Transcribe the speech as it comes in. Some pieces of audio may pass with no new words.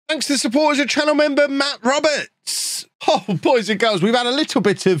Thanks to the support as a channel member, Matt Roberts. Oh, boys and girls, we've had a little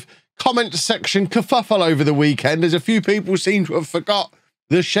bit of comment section kerfuffle over the weekend as a few people seem to have forgot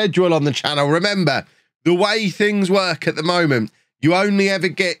the schedule on the channel. Remember, the way things work at the moment, you only ever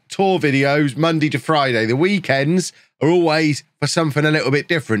get tour videos Monday to Friday. The weekends are always for something a little bit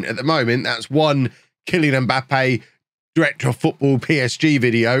different. At the moment, that's one Kylian Mbappe director of football PSG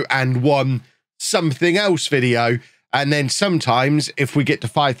video and one something else video. And then sometimes if we get to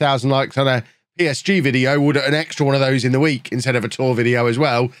 5,000 likes on a PSG video, we'll do an extra one of those in the week instead of a tour video as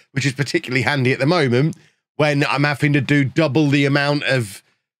well, which is particularly handy at the moment when I'm having to do double the amount of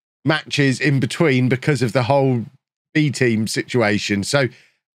matches in between because of the whole B team situation. So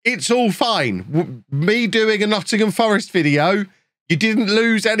it's all fine. Me doing a Nottingham Forest video, you didn't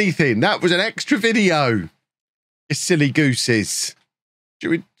lose anything. That was an extra video. You silly gooses.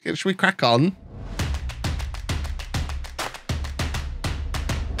 Should we crack on?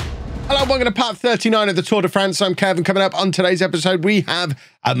 Hello, welcome to part 39 of the Tour de France. I'm Kevin. Coming up on today's episode, we have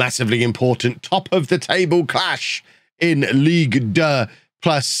a massively important top-of-the-table clash in Ligue 2.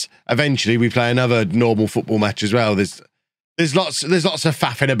 Plus, eventually, we play another normal football match as well. There's lots of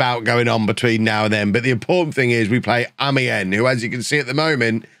faffing about going on between now and then. But the important thing is we play Amiens, who, as you can see at the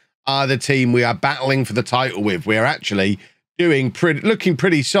moment, are the team we are battling for the title with. We're actually looking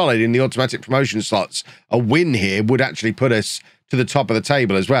pretty solid in the automatic promotion slots. A win here would actually put us to the top of the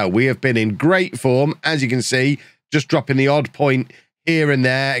table as well. We have been in great form, as you can see, just dropping the odd point here and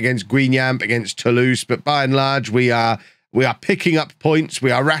there against Guingamp, against Toulouse, but by and large, we are picking up points.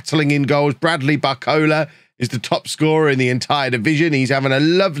 We are rattling in goals. Bradley Barcola is the top scorer in the entire division. He's having a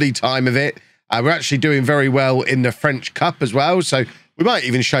lovely time of it. We're actually doing very well in the French Cup as well, so we might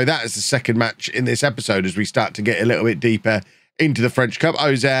even show that as the second match in this episode as we start to get a little bit deeper into the French Cup.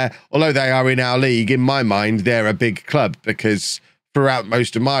 Auxerre, although they are in our league, in my mind, they're a big club because throughout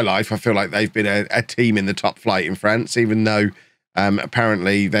most of my life, I feel like they've been a team in the top flight in France, even though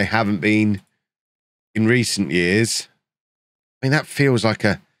apparently they haven't been in recent years. I mean, that feels like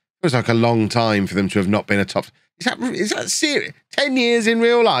a long time for them to have not been a top. Is that serious? 10 years in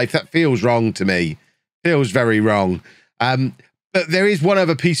real life? That feels wrong to me. Feels very wrong. But there is one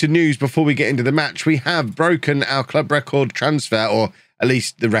other piece of news before we get into the match. We have broken our club record transfer, or at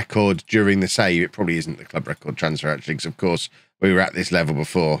least the record during the save. It probably isn't the club record transfer, actually, because, of course, we were at this level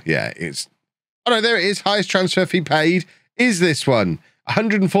before. Yeah, it's... Oh, no, there it is. Highest transfer fee paid is this one.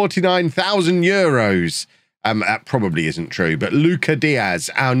 149,000 euros. That probably isn't true, but Luca Diaz,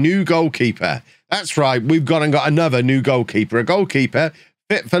 our new goalkeeper. That's right. We've gone and got another new goalkeeper. A goalkeeper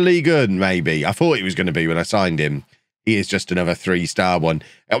fit for Ligue 1, maybe. I thought he was going to be when I signed him. He is just another 3-star one.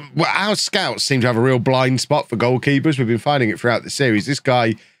 Our scouts seem to have a real blind spot for goalkeepers. We've been finding it throughout the series. This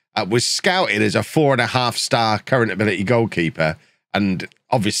guy was scouted as a 4.5-star current ability goalkeeper. And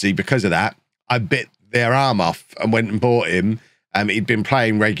obviously, because of that, I bit their arm off and went and bought him. He'd been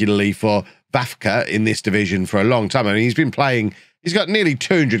playing regularly for Vafka in this division for a long time. I mean, he's got nearly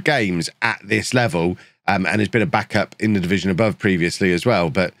 200 games at this level and has been a backup in the division above previously as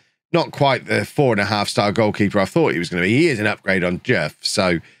well. But not quite the 4.5-star goalkeeper I thought he was going to be. He is an upgrade on Jeff,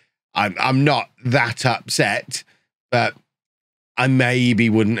 so I'm not that upset, but I maybe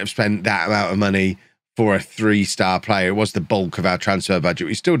wouldn't have spent that amount of money for a 3-star player. It was the bulk of our transfer budget.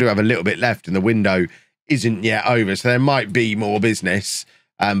 We still do have a little bit left, and the window isn't yet over, so there might be more business.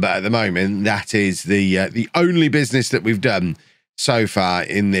 But at the moment, that is the only business that we've done so far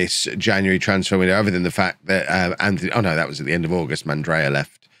in this January transfer window, other than the fact that Anthony... Oh, no, that was at the end of August. Mandrea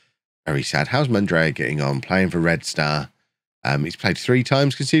left. Very sad. How's Mandrea getting on? Playing for Red Star. He's played 3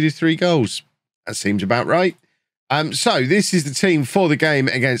 times, conceded 3 goals. That seems about right. So this is the team for the game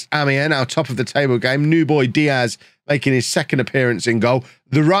against Amiens, our top-of-the-table game. New boy Diaz making his second appearance in goal.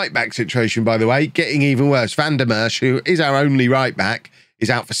 The right-back situation, by the way, getting even worse. Van der Merch, who is our only right-back, is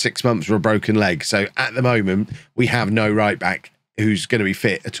out for 6 months for a broken leg. So at the moment, we have no right-back who's going to be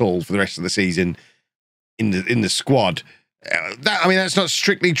fit at all for the rest of the season in the squad. That's not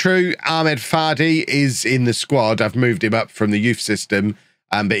strictly true. Ahmed Fadi is in the squad. I've moved him up from the youth system,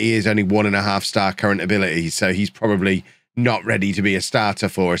 but he is only 1.5-star current ability, so he's probably not ready to be a starter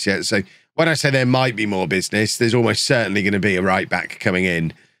for us yet. So when I say there might be more business, there's almost certainly going to be a right back coming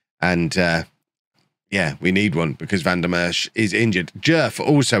in, and yeah, we need one because Van der Merch is injured. Jerf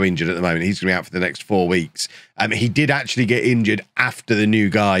also injured at the moment. He's going to be out for the next 4 weeks. He did actually get injured after the new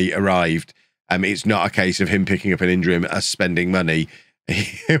guy arrived. It's not a case of him picking up an injury and us spending money.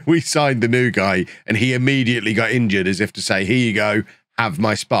 We signed the new guy and he immediately got injured as if to say, here you go, have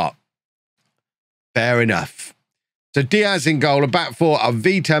my spot. Fair enough. So Diaz in goal. A back four are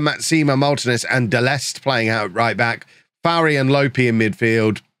Vita, Matsima, Martinez and Deleste playing out at right back. Fari and Lopi in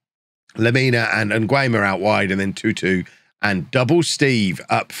midfield. Lamina and Nguema out wide, and then Tutu and Double Steve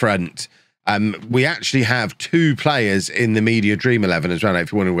up front. We actually have 2 players in the media dream 11 as well.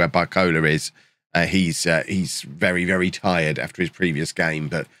 If you're wondering where Barcola is, he's very, very tired after his previous game,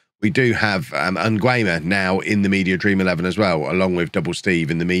 but we do have Nguema now in the media dream 11 as well, along with Double Steve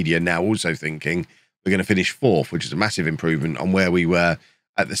in the media now also thinking we're going to finish 4th, which is a massive improvement on where we were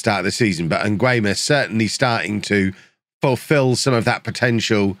at the start of the season. But Nguema certainly starting to fulfill some of that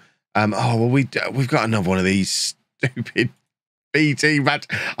potential. Oh, well, we've got another one of these stupid BT match.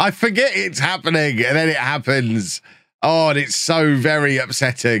 I forget it's happening, and then it happens. Oh, and it's so very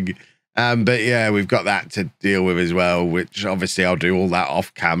upsetting. But yeah, we've got that to deal with as well, which obviously I'll do all that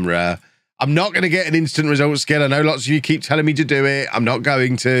off camera. I'm not going to get an instant result skill. I know lots of you keep telling me to do it. I'm not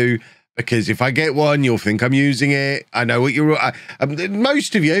going to, because if I get one, you'll think I'm using it. I know what you're...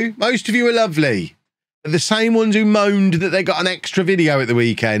 most of you are lovely. The same ones who moaned that they got an extra video at the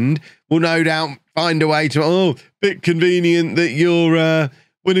weekend will no doubt find a way to, oh, bit convenient that you're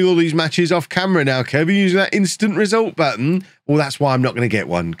winning all these matches off camera now, Kev. You're using that instant result button. Well, that's why I'm not going to get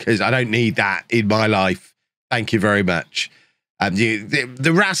one, because I don't need that in my life. Thank you very much.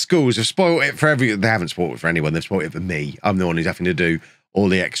 The rascals have spoiled it for everyone. They haven't spoiled it for anyone. They've spoiled it for me. I'm the one who's having to do all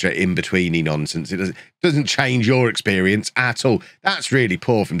the extra in-betweeny nonsense. It doesn't change your experience at all. That's really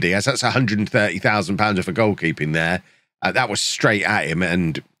poor from Diaz. That's £130,000 worth of goalkeeping there. That was straight at him.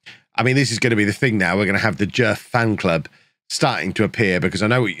 And, I mean, this is going to be the thing now. We're going to have the Jerf fan club starting to appear, because I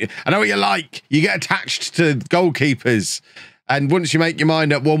know what you like. You get attached to goalkeepers. And once you make your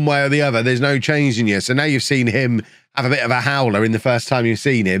mind up one way or the other, there's no changing you. So now you've seen him have a bit of a howler in the first time you've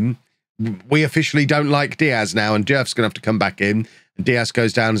seen him. We officially don't like Diaz now, and Jerf's going to have to come back in. Diaz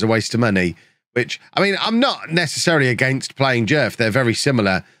goes down as a waste of money, which, I mean, I'm not necessarily against playing Jerf. They're very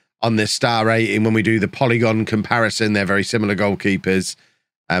similar on this star rating. When we do the polygon comparison, they're very similar goalkeepers.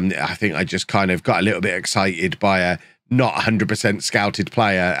 I think I just kind of got a little bit excited by a not 100% scouted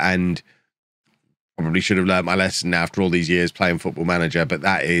player, and probably should have learned my lesson after all these years playing Football Manager, but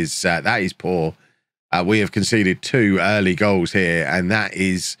that is poor. We have conceded 2 early goals here, and that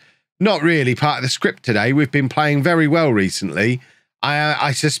is not really part of the script today. We've been playing very well recently.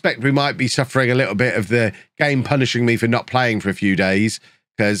 I suspect we might be suffering a little bit of the game punishing me for not playing for a few days,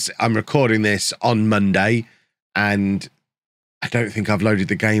 because I'm recording this on Monday, and I don't think I've loaded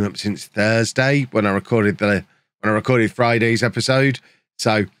the game up since Thursday when I recorded Friday's episode.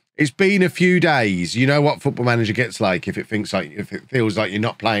 So it's been a few days. You know what Football Manager gets like if it feels like you're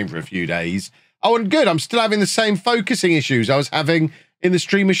not playing for a few days. Oh, and good. I'm still having the same focusing issues I was having in the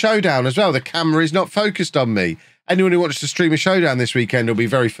Streamer Showdown as well. The camera is not focused on me. Anyone who watched the Streamer Showdown this weekend will be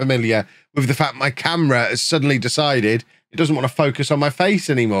very familiar with the fact my camera has suddenly decided it doesn't want to focus on my face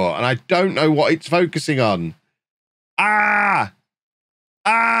anymore, and I don't know what it's focusing on.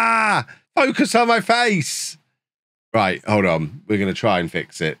 Focus on my face. Right, hold on. We're going to try and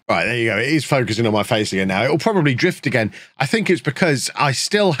fix it. Right, there you go. It is focusing on my face again now. It'll probably drift again. I think it's because I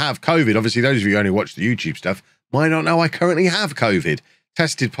still have COVID. Obviously, those of you who only watch the YouTube stuff might not know I currently have COVID.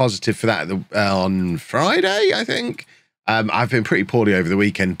 Tested positive for that on Friday, I think. I've been pretty poorly over the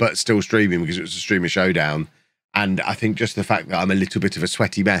weekend, but still streaming because it was a Streamer Showdown. And I think just the fact that I'm a little bit of a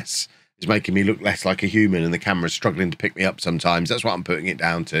sweaty mess is making me look less like a human, and the camera's struggling to pick me up sometimes. That's what I'm putting it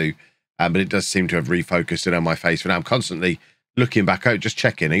down to. But it does seem to have refocused it on my face. But I'm constantly looking back out, just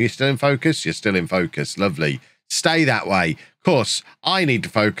checking. Are you still in focus? You're still in focus. Lovely. Stay that way. Of course, I need to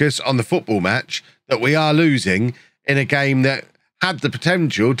focus on the football match that we are losing in a game that had the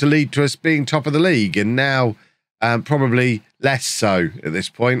potential to lead to us being top of the league, and now probably less so at this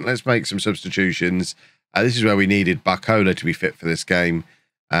point. Let's make some substitutions. This is where we needed Barcola to be fit for this game.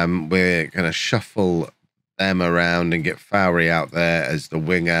 We're going to shuffle them around and get Fowry out there as the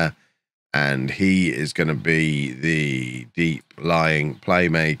winger, and he is going to be the deep-lying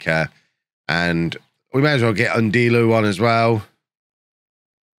playmaker. And we may as well get Undilu on as well.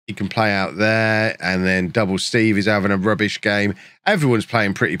 He can play out there, and then Double Steve is having a rubbish game. Everyone's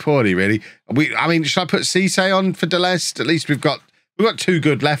playing pretty poorly, really. I mean, should I put Cisse on for Deleste? At least we've got 2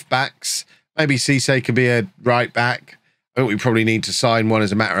 good left backs. Maybe Cisse could be a right back. I think we probably need to sign one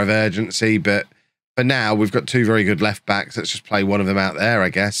as a matter of urgency, but for now we've got 2 very good left backs. Let's just play one of them out there, I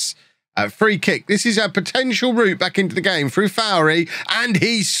guess. Free kick. This is a potential route back into the game through Fowry, and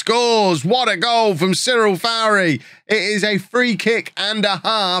he scores. What a goal from Cyril Fowry. It is a free kick and a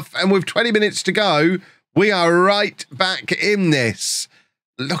half, and with 20 minutes to go, we are right back in this.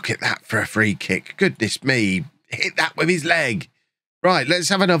 Look at that for a free kick. Goodness me. Hit that with his leg. Right, let's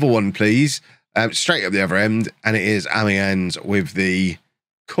have another one, please. Straight up the other end, and it is Amiens with the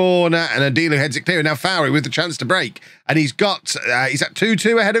corner, and Adilu heads it clear. And now Fowry with the chance to break. And he's got, he's at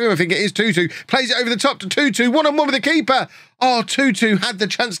 2-2 ahead of him. I think it is 2-2. Plays it over the top to 2-2. One-on-one with the keeper. Oh, 2-2 had the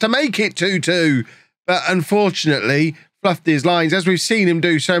chance to make it 2-2. But unfortunately, fluffed his lines, as we've seen him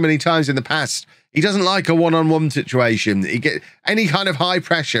do so many times in the past. He doesn't like a one-on-one situation. He get any kind of high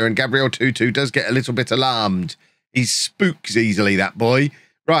pressure, and Gabriel 2-2 does get a little bit alarmed. He spooks easily, that boy.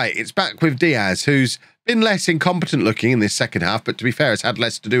 Right, it's back with Diaz, who's been less incompetent looking in this second half, but to be fair, has had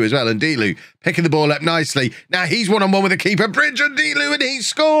less to do as well. And Dilu picking the ball up nicely. Now he's one-on-one with the keeper. Bridge on Dilu, and he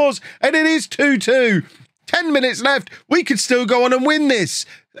scores. And it is 2-2. 10 minutes left. We could still go on and win this.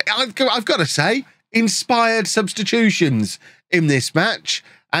 I've got to say, inspired substitutions in this match.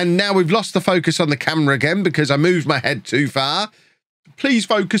 And now we've lost the focus on the camera again because I moved my head too far. Please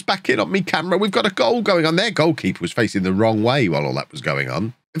focus back in on me, camera. We've got a goal going on. Their goalkeeper was facing the wrong way while all that was going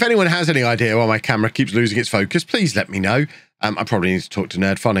on. If anyone has any idea why my camera keeps losing its focus, please let me know. I probably need to talk to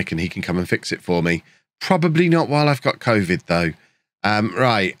Nerdphonic and he can come and fix it for me. Probably not while I've got COVID, though.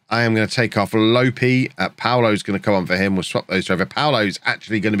 Right, I am going to take off Lopi. Paolo's going to come on for him. We'll swap those over. Paolo's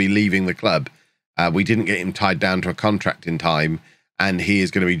actually going to be leaving the club. We didn't get him tied down to a contract in time, and he is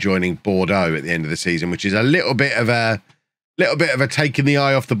going to be joining Bordeaux at the end of the season, which is a little bit of a taking the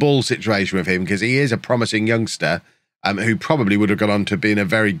eye off the ball situation with him, because he is a promising youngster who probably would have gone on to being a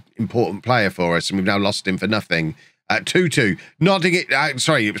very important player for us, and we've now lost him for nothing. 2-2, nodding it.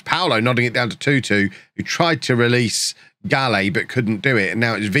 Sorry, it was Paolo nodding it down to 2-2, who tried to release Gale but couldn't do it, and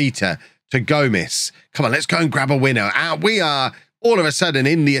now it's Vita to Gomes. Come on, let's go and grab a winner. We are all of a sudden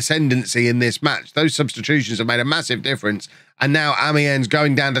in the ascendancy in this match. Those substitutions have made a massive difference, and now Amiens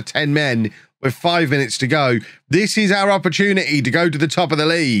going down to 10 men with 5 minutes to go. This is our opportunity to go to the top of the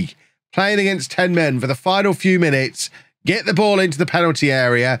league, playing against 10 men for the final few minutes, get the ball into the penalty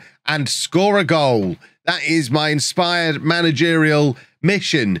area and score a goal. That is my inspired managerial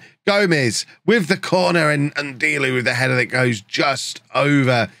mission. Gomez with the corner, and Dilu with the header that goes just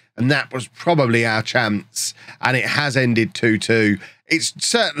over. And that was probably our chance. And it has ended 2-2. It's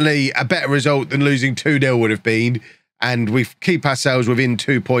certainly a better result than losing 2-0 would have been. And we keep ourselves within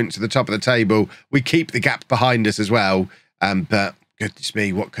 2 points at the top of the table. We keep the gap behind us as well. But goodness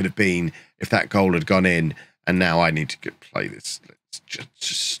me, what could have been if that goal had gone in? And now I need to play this. It's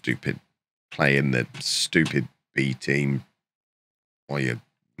just stupid. Playing the stupid B team. Why you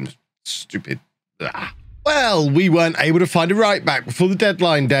stupid. Ah. Well, we weren't able to find a right back before the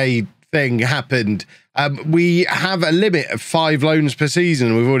deadline day thing happened. We have a limit of 5 loans per season,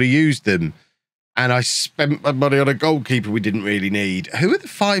 and we've already used them. And I spent my money on a goalkeeper we didn't really need. Who are the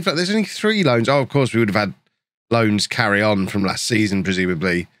 5? There's only 3 loans. Oh, of course, we would have had loans carry on from last season,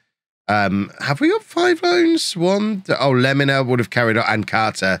 presumably. Have we got 5 loans? Lemina would have carried on, and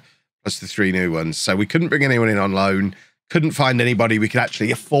Carter, plus the 3 new ones. So we couldn't bring anyone in on loan. Couldn't find anybody we could actually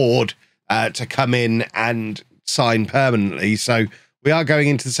afford to come in and sign permanently. So we are going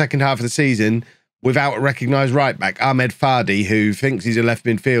into the second half of the season without a recognised right back. Ahmed Fardi, who thinks he's a left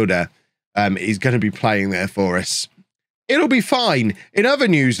midfielder, is going to be playing there for us. It'll be fine. In other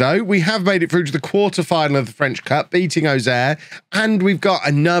news, though, we have made it through to the quarter-final of the French Cup, beating Auxerre, and we've got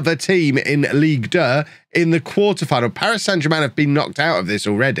another team in Ligue 2 in the quarter-final. Paris Saint Germain have been knocked out of this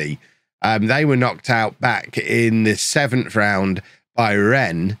already. They were knocked out back in the 7th round by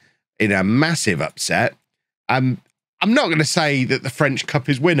Rennes in a massive upset. I'm not going to say that the French Cup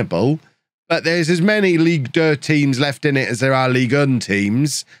is winnable, but there's as many Ligue 2 teams left in it as there are Ligue 1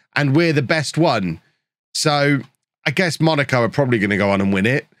 teams, and we're the best one. So I guess Monaco are probably going to go on and win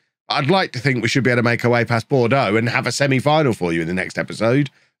it. I'd like to think we should be able to make our way past Bordeaux and have a semi-final for you in the next episode,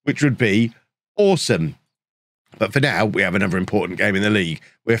 which would be awesome. But for now, we have another important game in the league.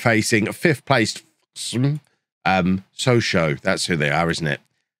 We're facing 5th placed Sochaux. That's who they are, isn't it?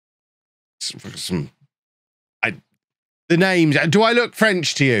 The names. Do I look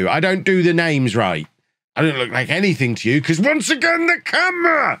French to you? I don't do the names right. I don't look like anything to you because once again, the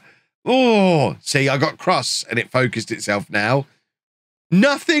camera. Oh, see, I got cross and it focused itself now.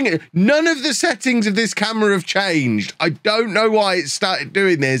 Nothing, none of the settings of this camera have changed. I don't know why it started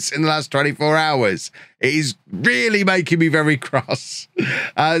doing this in the last 24 hours. It is really making me very cross.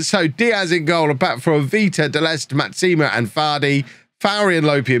 So Diaz in goal, apart from Vita, Deleste, Matsima and Fardi. Fowry and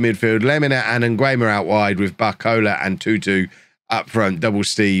Lopi in midfield. Lemina and Nguema out wide with Barcola and Tutu up front. Double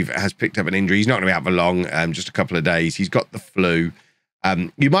Steve has picked up an injury. He's not going to be out for long, just a couple of days. He's got the flu.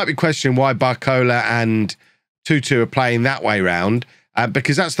 You might be questioning why Barcola and Tutu are playing that way round,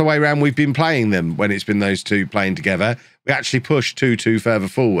 because that's the way round we've been playing them when it's been those two playing together. We actually push Tutu further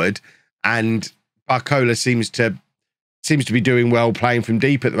forward, and Barcola seems to be doing well playing from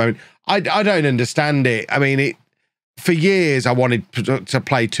deep at the moment. I don't understand it. I mean, For years, I wanted to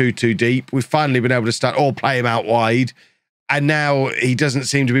play 2-2 deep. We've finally been able to start or play him out wide. And now he doesn't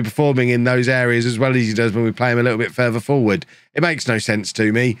seem to be performing in those areas as well as he does when we play him a little bit further forward. It makes no sense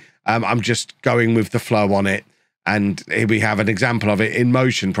to me. I'm just going with the flow on it. And here we have an example of it in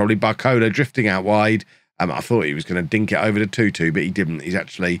motion, probably Barcola drifting out wide. I thought he was going to dink it over to 2-2, but he didn't. He's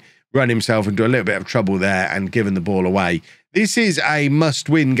actually run himself into a little bit of trouble there and given the ball away. This is a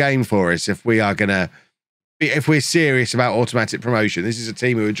must-win game for us if we are going to, if we're serious about automatic promotion. This is a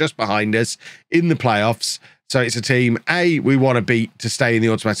team who are just behind us in the playoffs. So it's a team, A, we want to beat to stay in the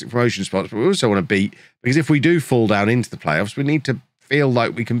automatic promotion spots, but we also want to beat because if we do fall down into the playoffs, we need to feel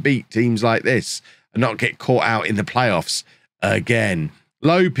like we can beat teams like this and not get caught out in the playoffs again.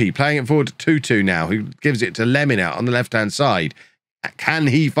 Lopi playing it forward to 2-2 now, who gives it to Lemon out on the left-hand side. Can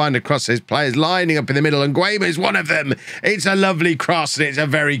he find a cross? His players lining up in the middle, and Nguema is one of them. It's a lovely cross, and it's a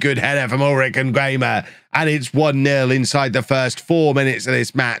very good header from Ulrich and Nguema, and it's 1-0 inside the first 4 minutes of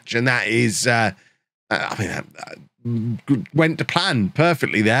this match, and that is... went to plan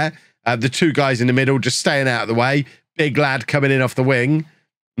perfectly there. The two guys in the middle just staying out of the way. Big lad coming in off the wing,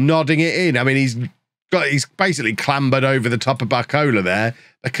 nodding it in. I mean, he's basically clambered over the top of Barcola there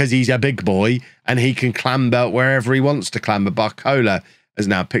because he's a big boy and he can clamber wherever he wants to clamber. Barcola has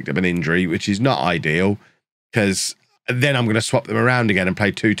now picked up an injury, which is not ideal because then I'm going to swap them around again and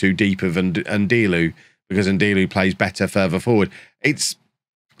play 2-2 deep of Ndilu because Ndilu plays better further forward.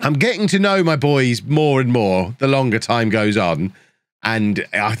 I'm getting to know my boys more and more the longer time goes on. And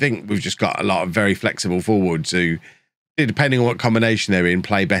I think we've just got a lot of very flexible forwards who, depending on what combination they're in,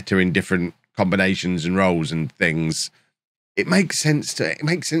 play better in different combinations and roles and things. It makes sense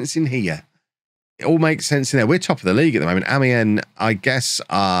in here. It all makes sense in there. We're top of the league at the moment. Amiens, I guess,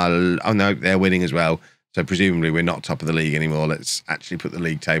 oh no, they're winning as well. So presumably we're not top of the league anymore. Let's actually put the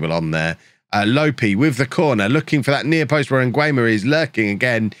league table on there. Lopi with the corner, looking for that near post where Nguema is lurking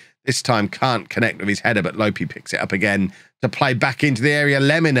again. This time can't connect with his header, but Lopi picks it up again to play back into the area.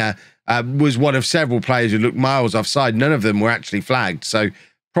 Lemina was one of several players who looked miles offside. None of them were actually flagged, so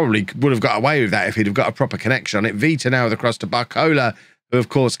probably would have got away with that if he'd have got a proper connection on it. Vita now with across to Barcola, who of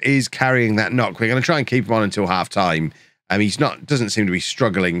course is carrying that knock. We're going to try and keep him on until half time. Doesn't seem to be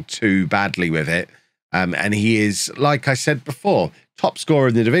struggling too badly with it. And he is, like I said before, top scorer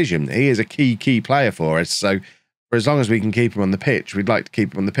in the division. He is a key player for us. So for as long as we can keep him on the pitch, we'd like to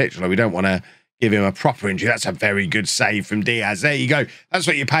keep him on the pitch. Although we don't want to give him a proper injury. That's a very good save from Diaz. There you go. That's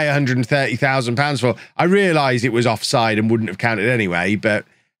what you pay £130,000 for. I realised it was offside and wouldn't have counted anyway, but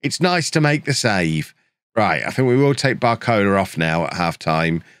it's nice to make the save. Right, I think we will take Barcola off now at half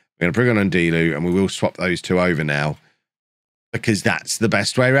time. We're going to bring on Ndilu and we will swap those two over now because that's the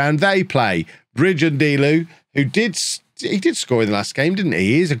best way around. They play Bridge Ndilu, who did score in the last game, didn't he?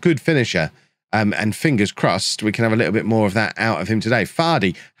 He is a good finisher. And fingers crossed, we can have a little bit more of that out of him today.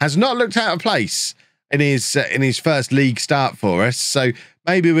 Fardy has not looked out of place in his first league start for us, so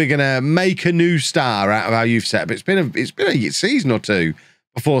maybe we're going to make a new star out of our youth setup. It's been a season or two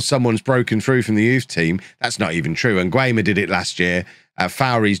before someone's broken through from the youth team. That's not even true. And Nguema did it last year.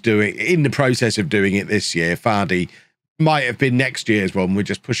 Fowry's in the process of doing it this year. Fardy might have been next year's one. We're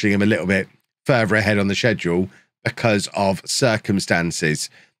just pushing him a little bit further ahead on the schedule because of circumstances.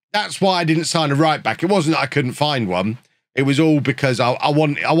 That's why I didn't sign a right back. It wasn't that I couldn't find one. It was all because I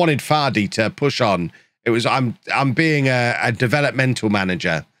wanted Fardy to push on. It was I'm being a developmental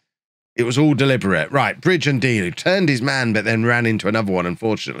manager. It was all deliberate. Right, Bridge and Ndilu turned his man, but then ran into another one,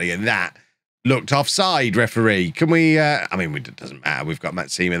 unfortunately, and that looked offside, referee. Can we... it doesn't matter. We've got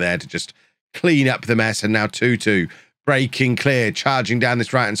Matsima there to just clean up the mess, and now 2-2. Breaking clear, charging down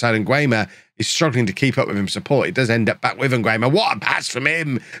this right-hand side, and Nguema is struggling to keep up with him support. It does end up back with Nguema. What a pass from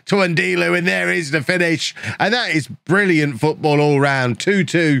him to Ndilu, and there is the finish. And that is brilliant football all round.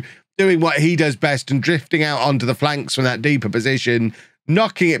 2-2, doing what he does best and drifting out onto the flanks from that deeper position,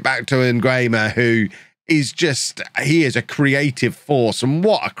 knocking it back to Nguema, who is he is a creative force. And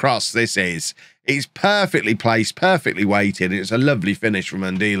what a cross this is. It's perfectly placed, perfectly weighted. It's a lovely finish from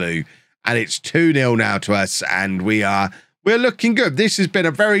Ndilu. And it's 2-0 now to us, and we're looking good. This has been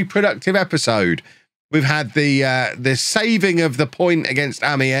a very productive episode. We've had the saving of the point against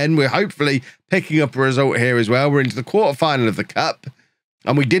Amiens. We're hopefully picking up a result here as well. We're into the quarterfinal of the cup,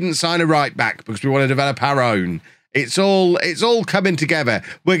 and we didn't sign a right back because we want to develop our own. It's all coming together.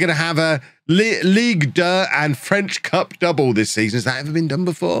 We're going to have a Ligue 2 and French Cup double this season. Has that ever been done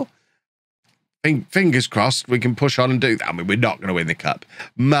before? Fingers crossed we can push on and do that. I mean, we're not going to win the cup.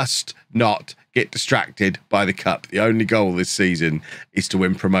 Must not get distracted by the cup. The only goal this season is to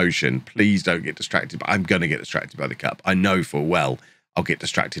win promotion. Please don't get distracted. But I'm going to get distracted by the cup. I know full well I'll get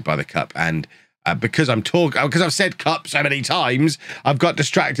distracted by the cup. And because I've said cup so many times, I've got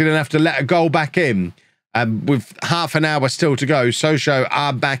distracted enough to let a goal back in. With half an hour still to go, Sochaux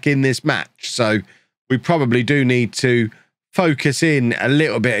are back in this match, so we probably do need to focus in a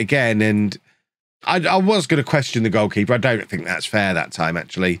little bit again. And I was going to question the goalkeeper. I don't think that's fair that time,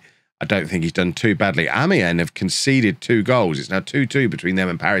 actually. I don't think he's done too badly. Amiens have conceded 2 goals. It's now 2-2 between them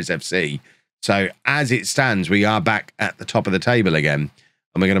and Paris FC. So as it stands, we are back at the top of the table again,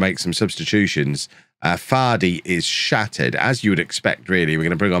 and we're going to make some substitutions. Fardy is shattered, as you would expect, really. We're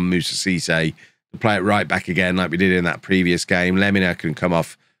going to bring on Moussa Cissé to play it right back again like we did in that previous game. Lemina can come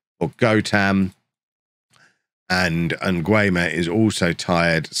off for Gotam. And Nguema is also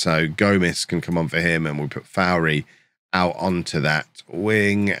tired, so Gomis can come on for him, and we'll put Fowry out onto that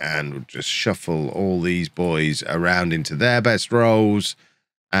wing, and we'll just shuffle all these boys around into their best roles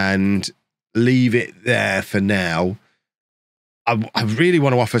and leave it there for now. I really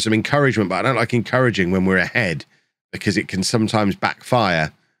want to offer some encouragement, but I don't like encouraging when we're ahead because it can sometimes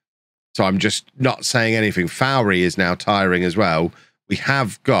backfire. So I'm just not saying anything. Fowry is now tiring as well. We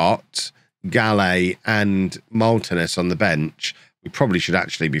have got Gallet and Maltinus on the bench. We probably should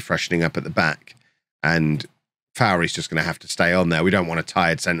actually be freshening up at the back, and Fowry's just going to have to stay on there. We don't want a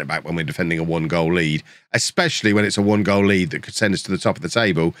tired centre-back when we're defending a 1-goal lead, especially when it's a 1-goal lead that could send us to the top of the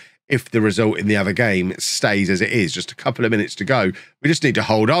table if the result in the other game stays as it is. Just a couple of minutes to go. We just need to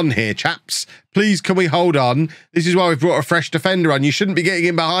hold on here, chaps. Please, can we hold on? This is why we've brought a fresh defender on. You shouldn't be getting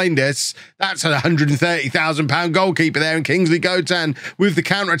in behind us. That's a £130,000 goalkeeper there in Kingsley Gotan with the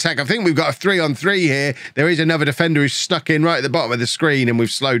counter-attack. I think we've got a 3-on-3 here. There is another defender who's stuck in right at the bottom of the screen, and we've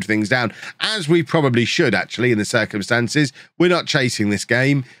slowed things down, as we probably should, actually, in the circumstances. We're not chasing this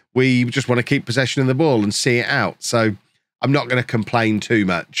game. We just want to keep possession of the ball and see it out. So I'm not going to complain too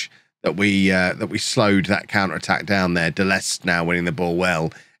much that we slowed that counter-attack down there. Deleste now winning the ball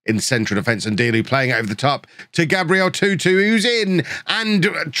well in central defence, and Dealey playing it over the top to Gabriel Tutu, who's in and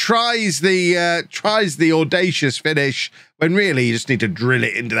tries the audacious finish when really you just need to drill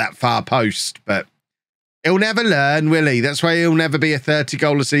it into that far post. But he'll never learn, will he? That's why he'll never be a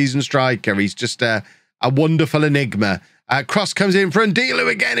 30-goal-a-season striker. He's just a wonderful enigma. Cross comes in for Ndilu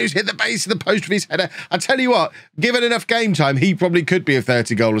again, who's hit the base of the post with his header. I tell you what, given enough game time, he probably could be a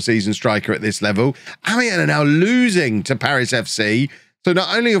 30-goal-a-season striker at this level. Amiens are now losing to Paris FC. So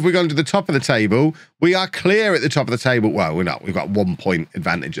not only have we gone to the top of the table, we are clear at the top of the table. Well, we're not. We've got 1 point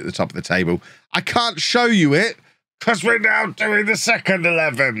advantage at the top of the table. I can't show you it because we're now doing the second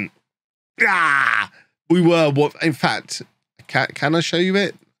 11. We were, in fact, can I show you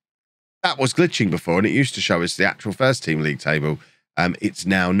it? That was glitching before, and it used to show us the actual first team league table. It's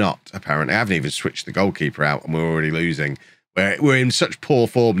now not, apparently. I haven't even switched the goalkeeper out, and we're already losing. We're in such poor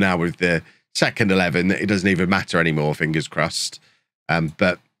form now with the second 11 that it doesn't even matter anymore, fingers crossed.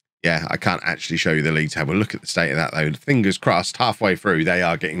 But, yeah, I can't actually show you the league table. Look at the state of that, though. Fingers crossed, halfway through, they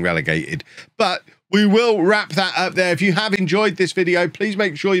are getting relegated. But we will wrap that up there. If you have enjoyed this video, please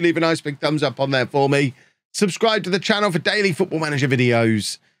make sure you leave a nice big thumbs up on there for me. Subscribe to the channel for daily Football Manager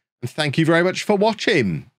videos. And thank you very much for watching.